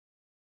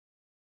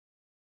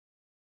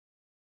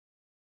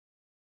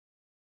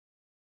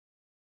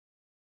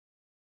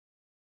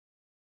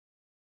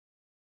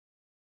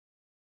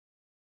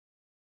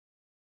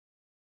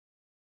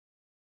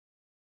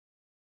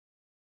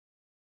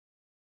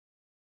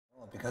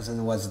Because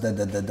it was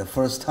the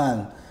first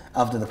time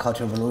after the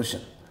Cultural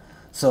Revolution.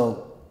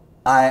 So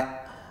I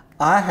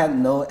had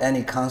no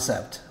any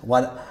concept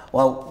what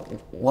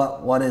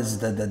is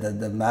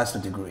the master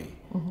degree.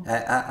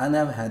 I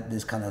never had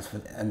this kind of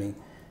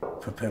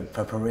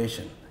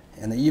preparation,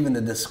 and even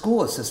the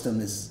school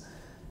system is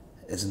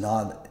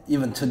not,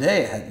 even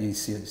today you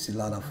see a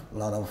lot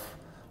of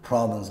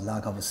problems,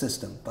 lack of a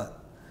system.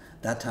 But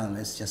that time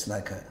it's just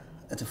like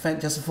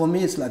just for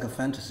me it's like a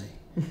fantasy.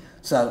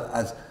 So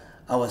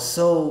I was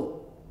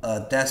so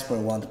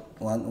desperate,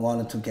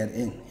 wanted to get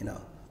in,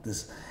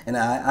 this, and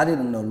I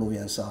didn't know Lu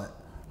Yuanshao,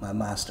 my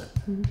master,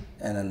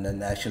 and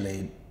then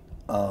actually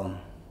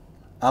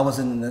I was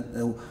in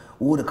the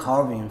wood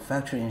carving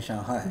factory in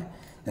Shanghai,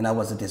 and I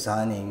was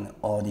designing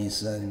all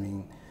these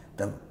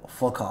the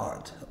folk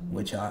art,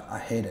 which I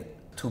hated.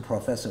 Two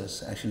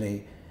professors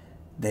actually,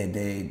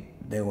 they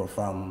were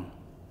from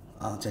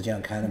Zhejiang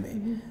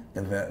Academy.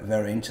 They were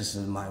very interested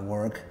in my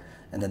work,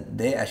 and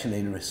they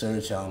actually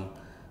researched on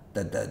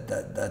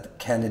the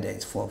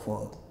candidates for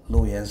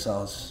Lu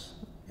Yuanshao's,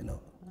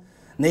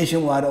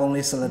 nationwide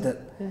only selected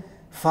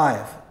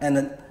 5, and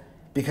then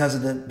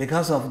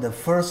because of the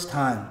first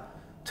time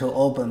to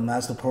open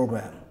master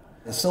program,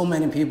 there's so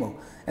many people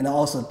and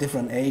also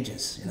different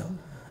ages.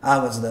 I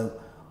was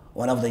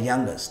one of the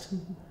youngest,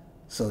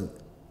 so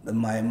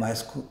my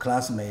school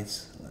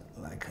classmates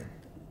like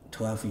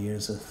 12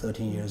 years or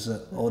 13 years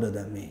older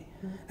than me.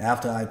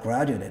 After I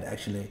graduated,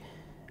 actually,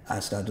 I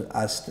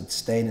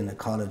stayed in the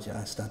college.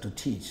 I started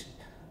to teach.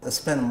 I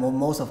spent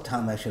most of the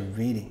time actually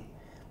reading,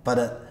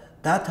 but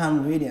that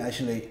time reading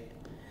actually,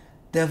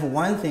 there's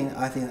one thing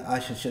I think I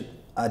should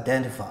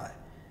identify.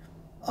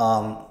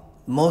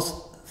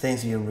 Most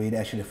things you read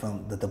actually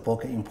from the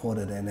book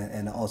imported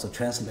and also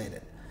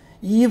translated,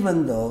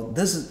 even though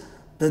this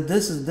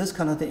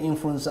kind of thing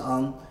influence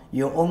on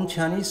your own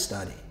Chinese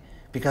study,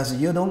 because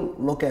you don't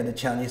look at the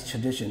Chinese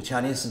tradition,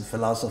 Chinese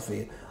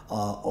philosophy,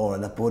 or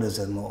the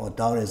Buddhism or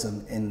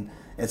Taoism in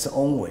its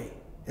own way.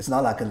 It's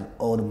not like an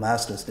old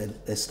masters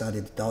that they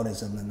studied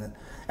Taoism, and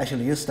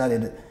actually you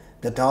studied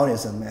the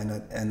Taoism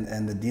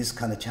and this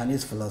kind of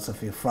Chinese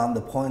philosophy from the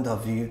point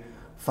of view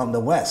from the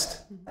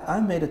West. I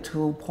made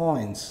 2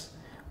 points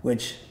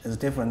which is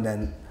different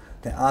than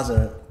the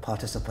other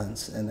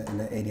participants in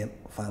the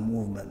 85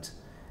 movement.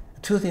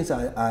 2 things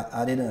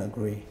I didn't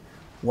agree.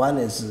 One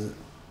is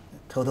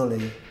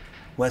totally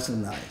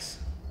westernized,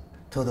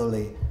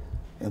 totally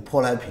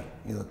polite,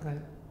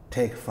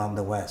 take from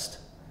the West.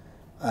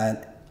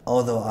 And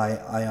although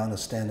I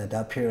understand that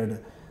that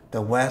period,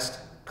 the West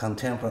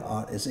contemporary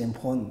art is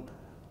important,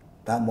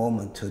 that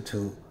moment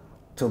to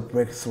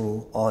break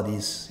through all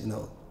these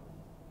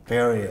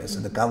barriers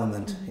and the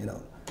government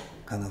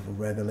kind of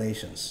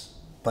regulations.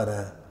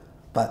 But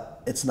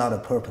it's not a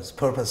purpose.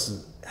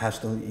 Purpose has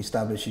to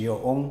establish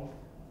your own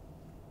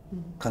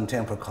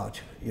contemporary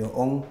culture, your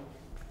own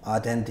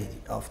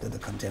identity of the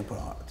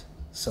contemporary art.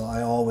 So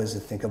I always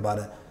think about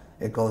it.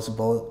 It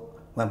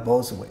went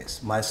both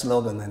ways. My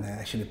slogan, and I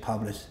actually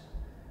published,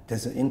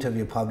 there's an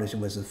interview published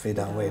with Fei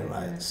Dawei,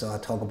 right? So I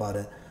talk about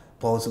it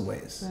both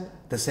ways. Right.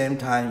 At the same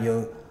time,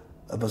 you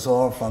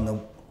absorb from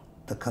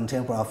the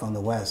contemporary art from the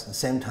West. At the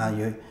same time,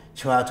 you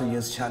try to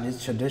use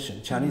Chinese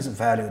tradition, Chinese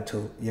value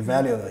to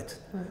evaluate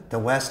the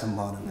Western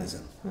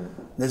modernism.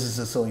 This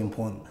is so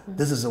important.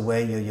 This is the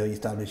way you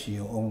establish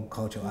your own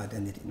cultural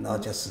identity,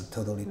 not just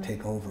totally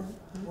take over.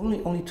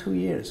 Only 2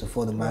 years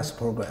for the master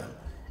program.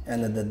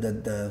 And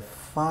the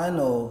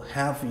final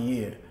half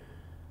year,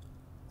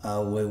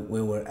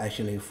 we were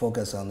actually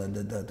focused on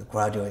the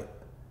graduate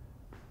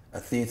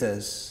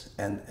theaters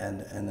and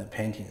the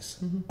paintings.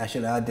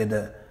 Actually, I did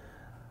the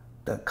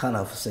kind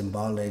of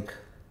symbolic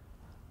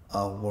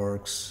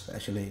works,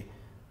 actually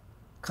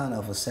kind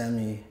of a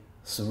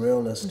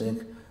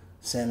semi-surrealistic,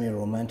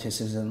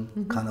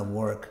 semi-romanticism kind of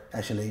work.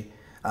 Actually,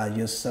 I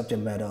used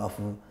subject matter of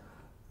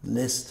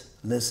Liszt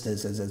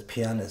as a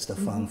pianist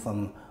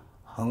from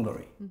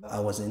Hungary. I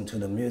was into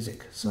the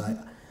music, so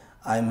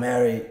I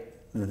married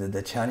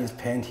the Chinese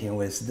painting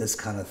with this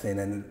kind of thing.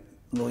 And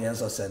Lu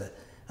Yuanshao said,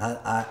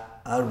 I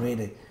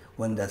really,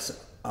 when that's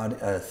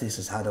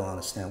thesis, I don't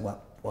understand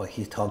what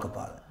he talked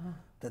about.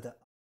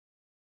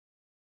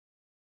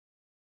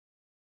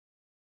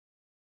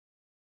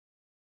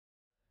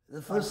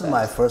 The first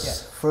my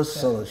first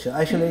solo show.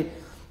 Actually,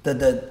 I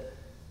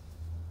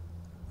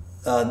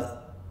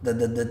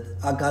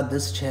got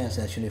this chance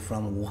actually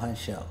from Wuhan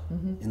Xiao.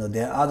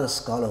 There are other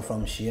scholars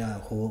from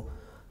Xi'an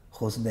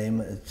whose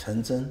name is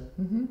Chen Zhen.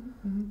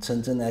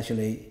 Chen Zhen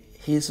actually,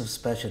 his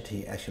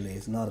specialty actually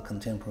is not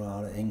contemporary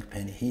art, ink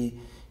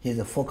painting. He's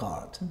a folk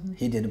art.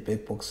 He did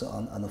big books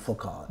on the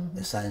folk art.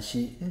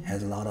 Shanxi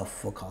has a lot of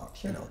folk art,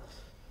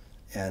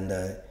 and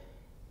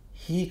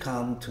he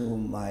come to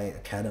my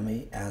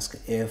academy,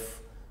 asked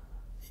if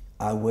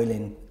I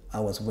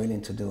was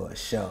willing to do a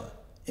show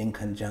in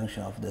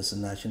conjunction of this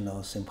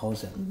national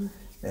symposium.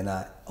 And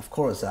of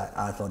course,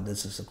 I thought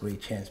this is a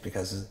great chance,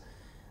 because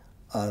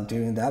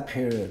during that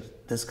period,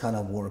 this kind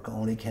of work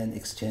only can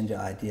exchange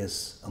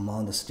ideas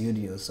among the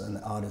studios and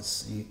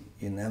artists.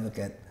 You never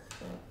get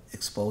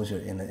exposure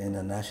in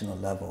a national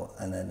level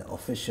and an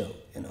official,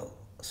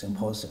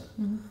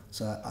 symposium.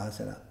 So I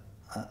said,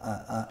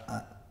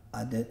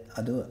 I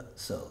do it.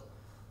 So,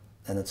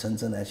 and Chen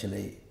Zhen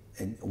actually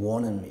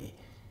warned me,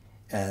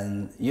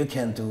 and you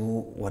can do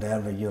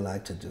whatever you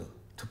like to do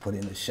to put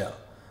in the show,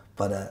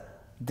 but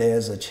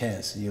there's a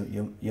chance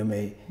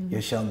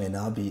your show may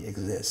not be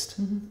exist.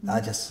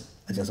 I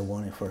just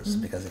warn you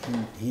first because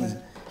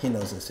he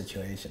knows the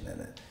situation.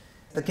 And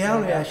the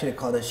gallery actually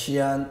called the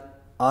Xi'an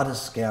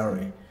Artists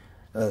Gallery,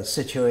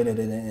 situated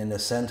in the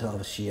center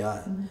of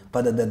Xi'an.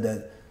 But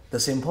the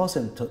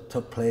symposium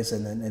took place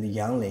in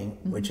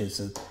Yangling, which is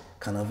a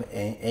kind of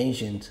an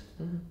ancient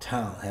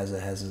town,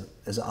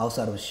 is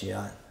outside of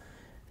Xi'an.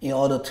 In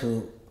order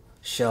to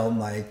show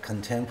my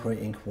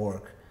contemporary ink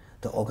work,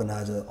 the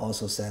organizer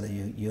also said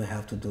you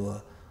have to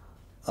do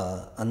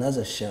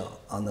another show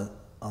on the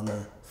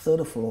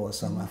third floor or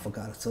something. I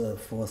forgot, third or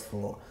fourth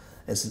floor.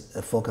 It's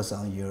a focus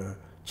on your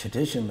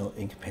traditional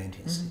ink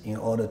paintings in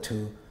order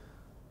to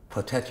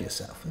protect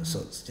yourself.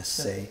 So just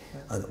say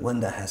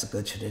Wenda has a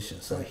good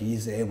tradition, so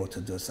he's able to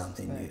do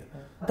something new.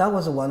 That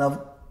was one of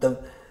the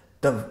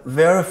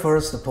very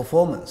first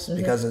performance,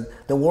 because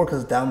the work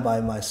is done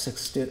by my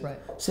six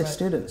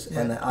students,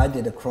 and I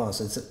did a cross.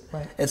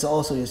 It's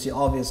also, you see,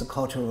 obvious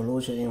Cultural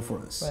Revolution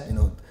influence.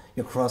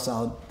 You cross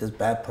out this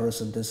bad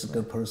person, this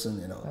good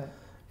person,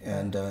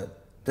 and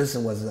this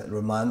was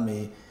remind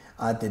me.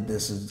 I did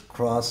this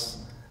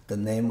cross the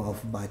name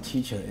of my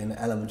teacher in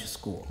elementary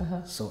school,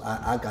 so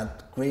I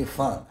got great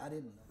fun.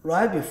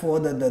 Right before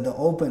the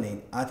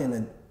opening, I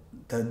think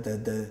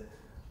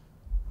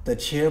the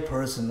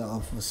chairperson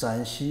of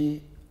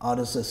Shanxi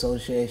Artists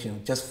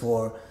Association, just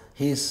for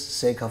his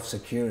sake of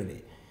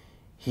security,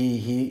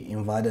 he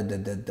invited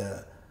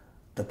the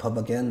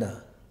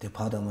propaganda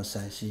department of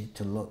Shanxi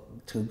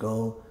to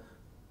go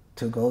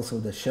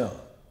through the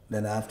show.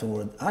 Then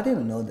afterward, I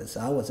didn't know this.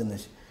 I was in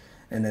the,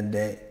 and then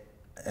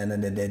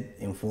they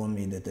informed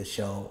me that the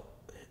show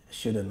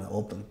shouldn't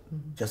open.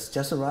 Just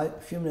right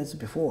a few minutes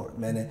before.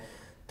 Man,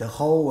 the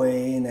whole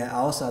way and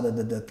outside of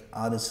the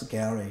artist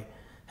gallery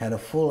had a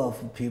full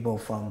of people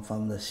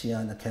from the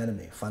Xi'an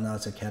Academy, Fine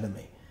Arts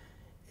Academy,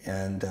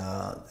 and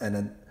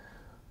then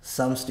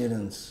some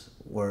students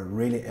were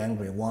really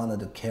angry, wanted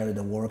to carry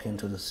the work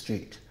into the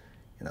street,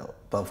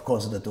 but of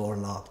course the door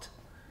locked.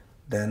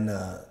 Then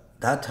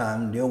that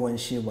time Liu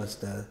Wenxi was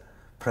the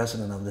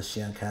president of the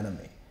Xi'an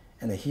Academy,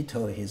 and he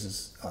told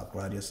his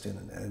graduate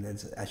student, and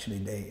it's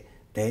actually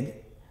they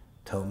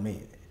told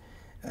me,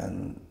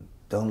 and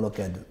don't look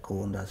at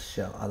Gu Wenda's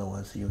show,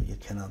 otherwise you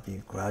cannot be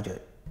a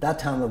graduate. That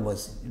time I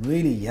was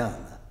really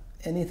young.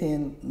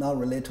 Anything not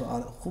related to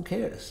art, who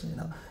cares?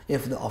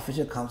 If the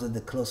official comes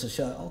to close the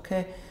show,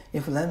 okay.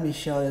 If let me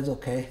show, it's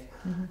okay.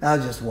 I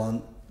just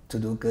want to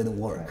do good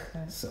work.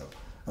 So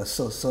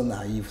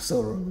naive,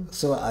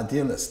 so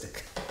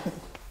idealistic.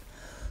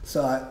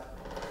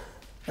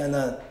 And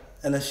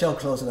the show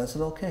closed, and I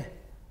said okay.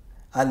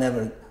 I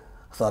never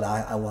thought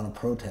I want to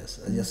protest.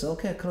 I just said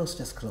okay,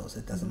 just close.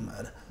 It doesn't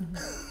matter.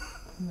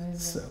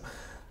 So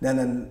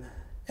then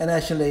and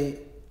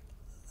actually.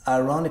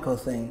 Ironical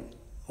thing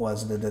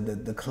was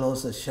the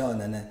closest show,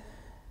 and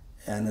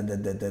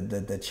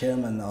the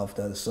chairman of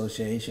the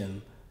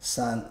association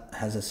son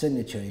has a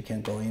signature. You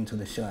can go into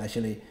the show.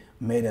 Actually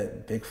made a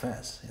big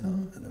fuss,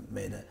 and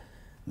made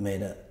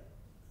a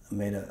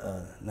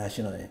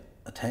national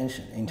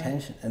attention.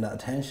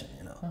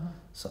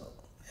 So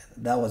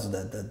that was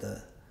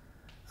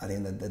I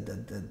think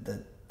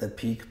the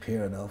peak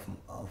period of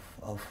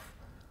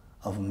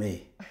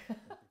me.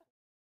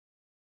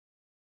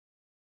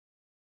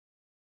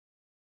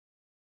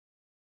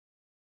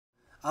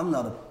 I'm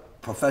not a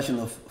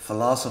professional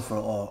philosopher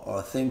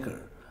or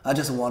thinker. I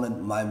just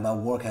wanted my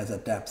work has a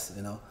depth,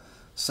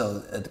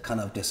 so it kind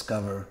of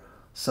discover.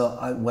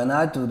 So when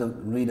I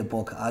read a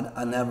book,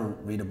 I never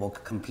read a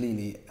book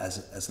completely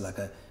as like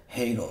a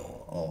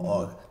Hegel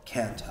or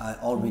Kant. I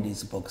all read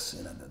these books,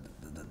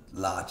 the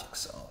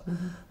logics, or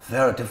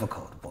very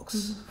difficult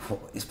books,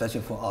 especially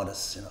for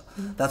artists.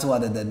 That's why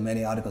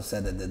many articles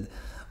said that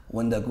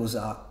Wenda Gu's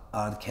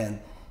art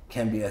can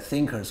be a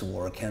thinker's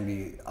work, can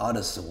be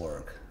artist's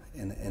work.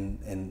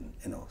 In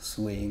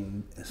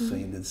swing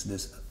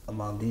this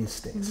among these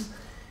things,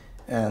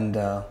 and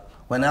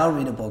when I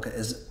read a book,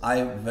 I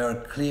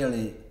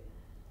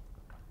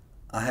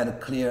had a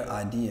clear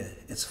idea.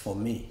 It's for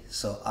me,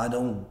 so I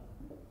don't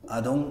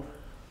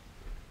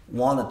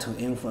want it to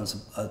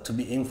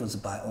be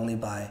influenced only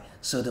by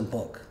certain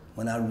book.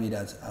 When I read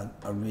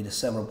I read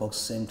several books at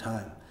the same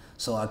time,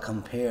 so I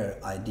compare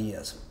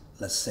ideas.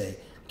 Let's say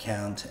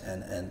Kant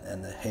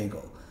and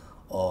Hegel.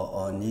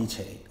 Or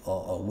Nietzsche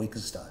or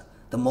Wittgenstein.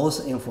 The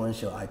most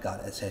influential I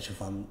got is actually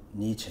from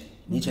Nietzsche.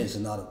 Nietzsche is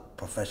not a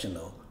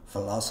professional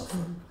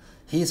philosopher.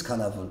 He's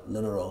kind of a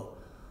literal,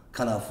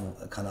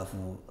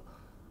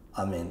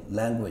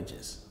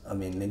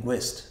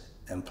 linguist,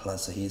 and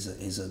plus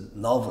he's a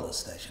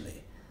novelist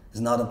actually.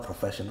 He's not a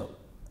professional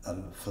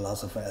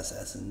philosopher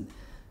as in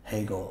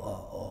Hegel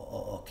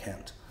or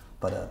Kant.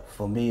 But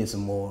for me, it's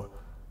more.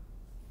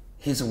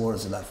 his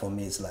words, like for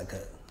me, it's like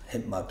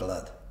hit my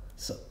blood.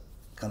 So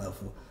kind of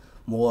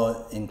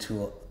more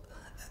into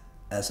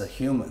as a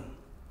human,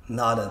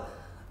 not a,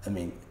 I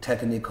mean,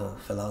 technical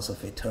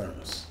philosophy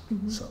terms.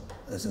 So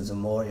this is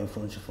more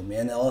influential for me.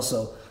 And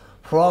also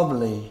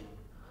probably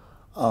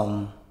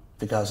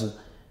because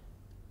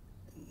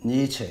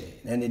Nietzsche,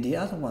 and the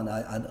other one,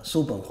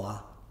 Su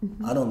Benhua,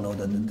 I don't know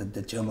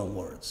the German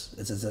words.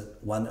 This is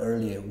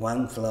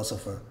one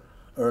philosopher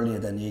earlier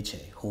than Nietzsche,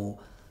 who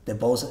they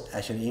both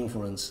actually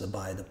influenced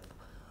by the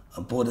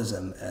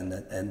Buddhism and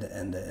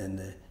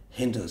the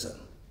Hinduism.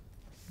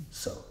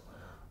 So,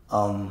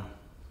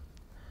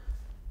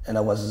 and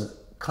I was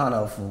kind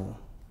of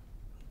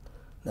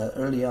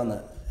early on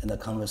in the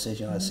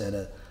conversation, I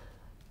said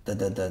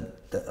the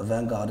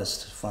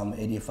avant-gardists from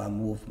 '85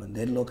 movement,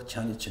 they look at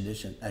Chinese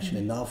tradition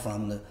actually not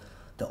from the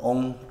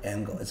own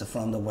angle, it's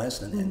from the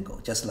Western angle,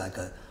 just like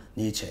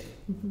Nietzsche.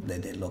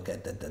 They look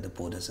at the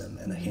Buddhism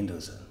and the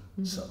Hinduism.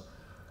 So,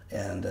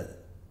 and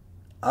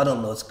I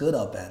don't know it's good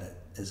or bad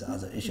is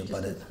another issue,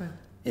 but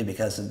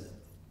because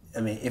I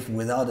mean, if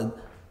without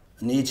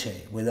Nietzsche,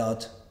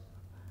 without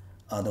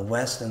the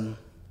Western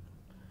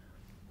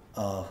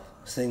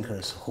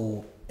thinkers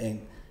who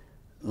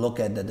look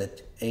at the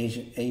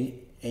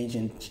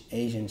Asian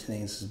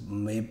things,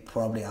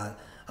 probably I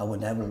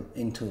would never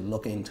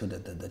look into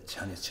the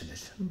Chinese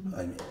tradition,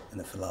 I mean, in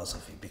the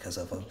philosophy, because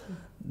of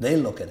they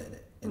look at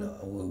it, you know,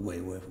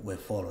 we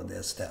follow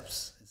their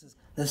steps.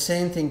 The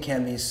same thing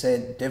can be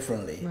said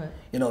differently. Right.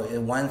 You know,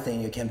 one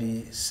thing it can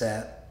be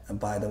said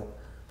by the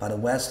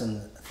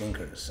Western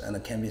thinkers, and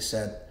it can be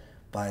said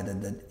by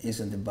the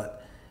Eastern.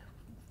 But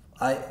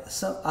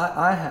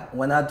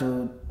when I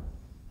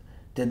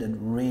did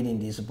reading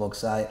these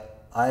books,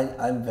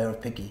 I'm very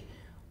picky.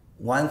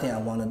 One thing I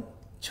want to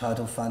try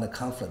to find a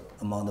conflict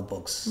among the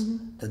books.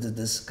 That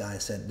this guy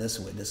said this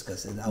way, this guy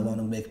said. I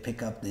want to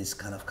pick up this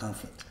kind of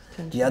conflict.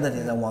 The other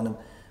thing I want to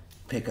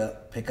pick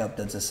up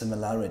the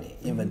similarity.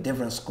 Even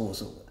different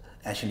schools,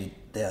 actually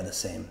they are the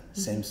same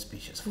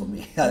species for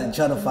me. I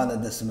try to find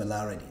the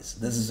similarities.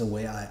 This is the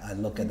way I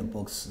look at the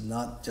books.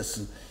 Not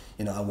just,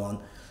 you know,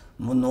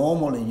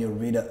 normally you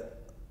read a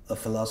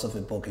philosophy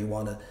book, you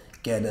want to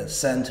get a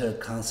center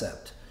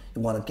concept.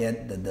 You want to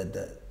get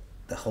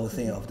the whole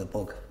thing of the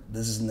book.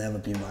 This has never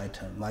been my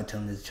turn. My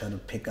turn is try to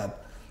pick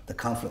up the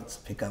conflicts,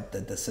 pick up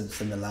the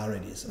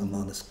similarities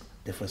among the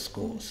different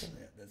schools. Yeah,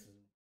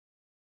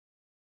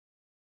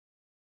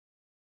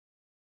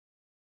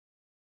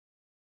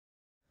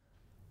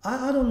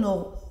 I don't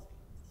know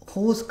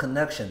whose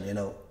connection, you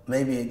know,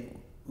 maybe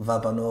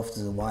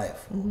Vabanov's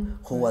wife,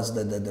 who was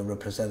the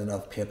representative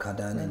of Pierre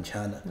Cardin in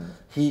China.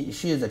 She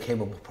is a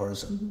capable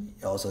person.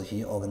 Also,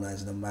 he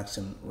organized the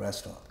Maxim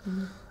restaurant.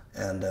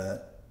 And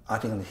I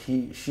think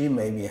she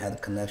maybe had a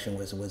connection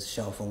with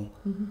Xiaofeng.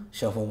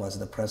 Xiaofeng was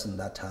the president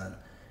at that time.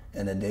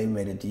 And they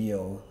made a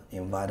deal,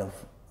 invited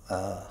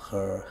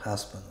her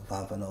husband,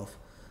 Vabanov,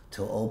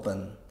 to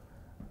open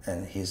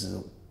and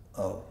his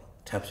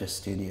tapestry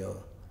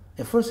studio.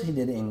 At first he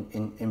did it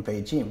in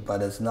Beijing,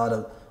 but it's not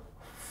a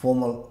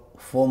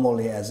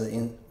formally as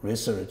a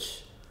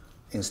research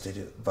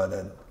institute, but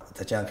the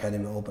Jiang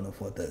Academy opened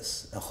for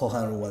this. And Ho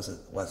Hanru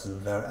was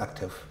very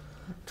active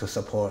to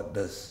support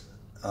this.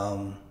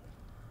 I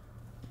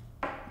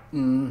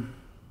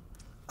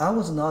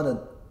was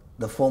not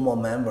the formal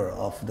member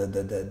of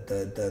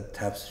the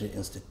tapestry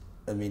institute.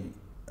 I mean,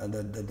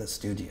 the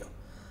studio.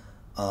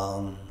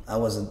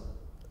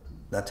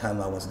 That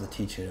time I was the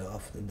teacher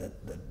of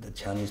the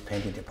Chinese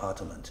painting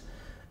department,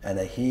 and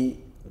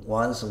he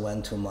once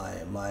went to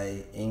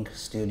my ink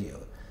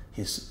studio.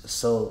 He's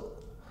so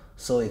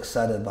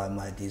excited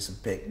by these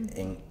big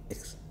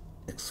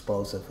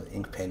explosive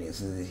ink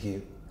paintings.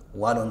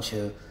 Why don't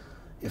you,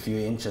 if you're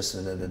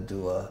interested,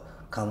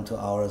 come to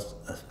our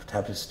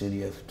tapestry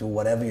studio, do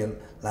whatever you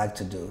like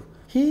to do.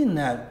 He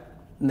never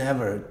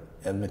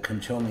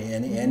control me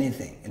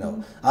anything, you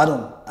know. I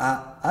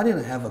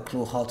didn't have a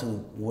clue how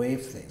to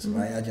wave things,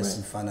 right? I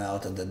just found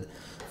out the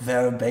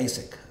very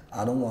basic.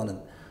 I don't want a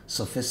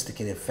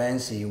sophisticated,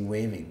 fancy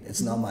waving.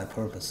 It's not my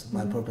purpose.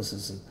 My purpose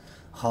is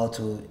how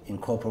to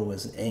incorporate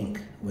with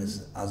ink,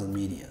 with other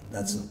media.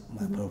 That's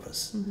my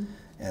purpose.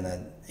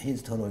 And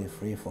he's totally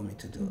free for me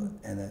to do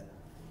it.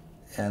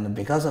 And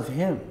because of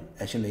him,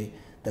 actually,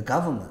 the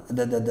government,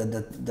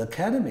 the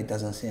academy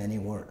doesn't say any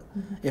word.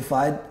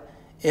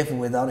 If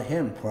without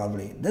him,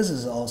 probably, this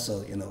is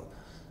also, you know,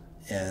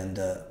 and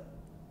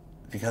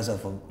because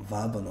of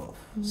Vabanov,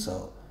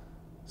 so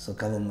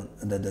government,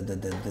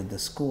 the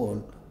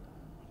school,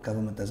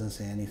 government doesn't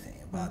say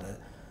anything about it.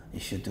 You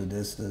should do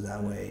this, do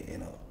that way, you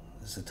know,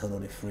 it's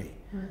totally free.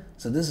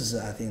 So this is,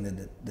 I think,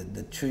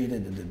 that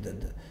treated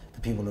the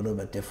people a little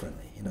bit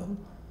differently, you know.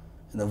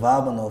 And the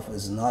Vabanov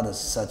is not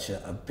such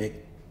a big,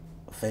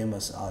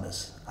 famous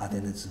artist. I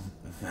think it's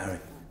very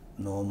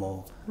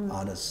normal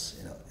artists,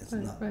 you know. It's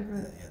not, you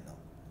know.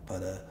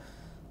 But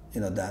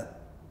you know that.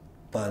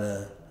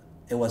 But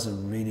it was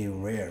really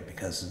rare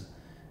because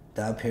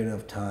that period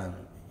of time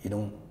you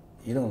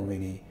don't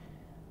really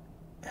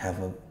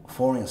have a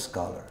foreign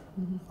scholar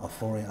of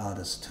foreign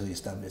artists to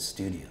establish a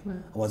studio.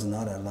 Was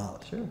not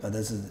allowed. Sure. But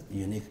this is a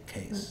unique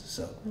case.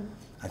 So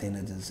I think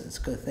that it's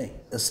a good thing.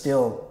 It's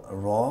still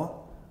raw,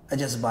 and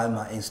just by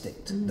my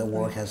instinct. The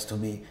work has to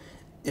be,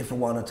 if you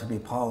want it to be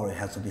power, it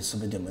has to be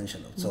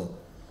super-dimensional. So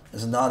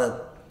it's not an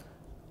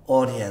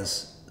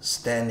audience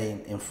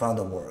standing in front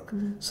of work.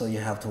 So you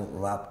have to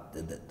wrap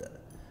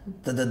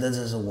this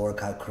is a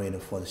work I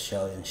created for the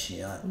show in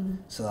Xi'an.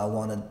 So I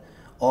wanted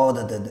all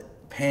the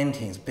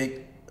paintings,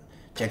 big,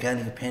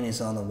 gigantic paintings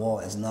on the wall.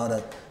 It's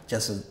not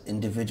just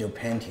individual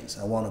paintings.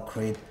 I want to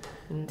create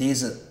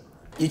these.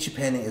 Each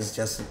painting is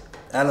just an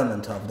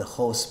element of the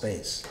whole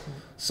space.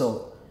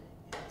 So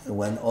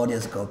when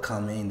audience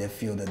come in, they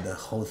feel that the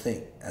whole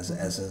thing as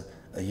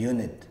a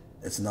unit.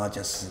 It's not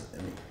just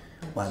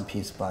one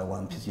piece by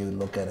one piece. You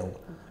look at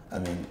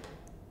it,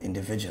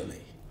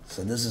 individually.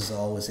 So this is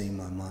always in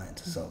my mind.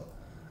 So,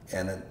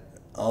 and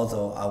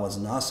although I was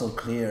not so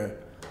clear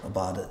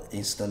about the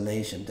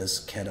installation, this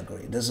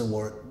category, this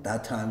word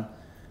that time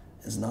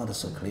is not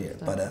so clear.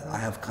 But I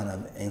have kind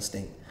of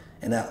instinct,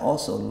 and I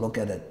also look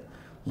at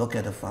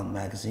it from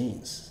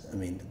magazines.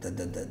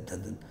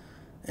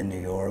 In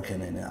New York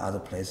and in other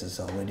places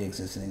already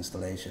existing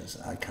installations,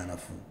 I kind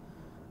of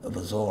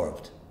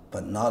absorbed,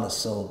 but not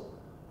so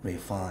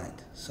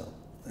refined. So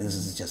this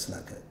is just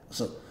like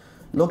so.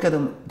 Look at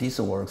these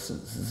works.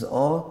 It's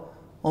all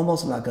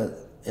almost like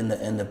in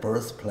the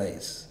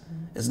birthplace.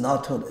 It's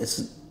not total.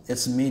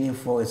 It's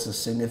meaningful. It's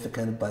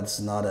significant, but it's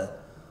not a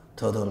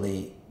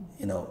totally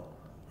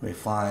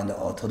refined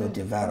or totally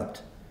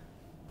developed.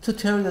 To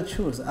tell you the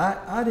truth,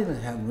 I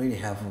didn't really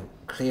have a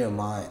clear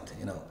mind.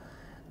 It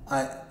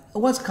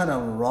was kind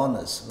of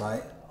rawness,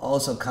 right?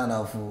 Also kind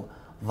of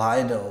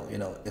vital,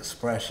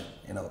 expression.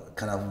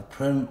 Kind of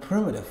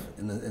primitive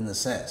in the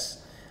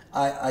sense.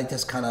 I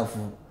just kind of.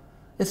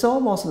 It's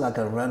almost like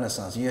a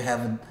renaissance. You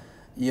have,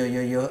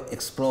 you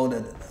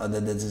exploded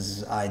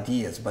these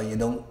ideas, but you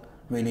don't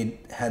really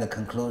had a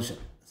conclusion.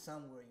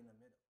 Somewhere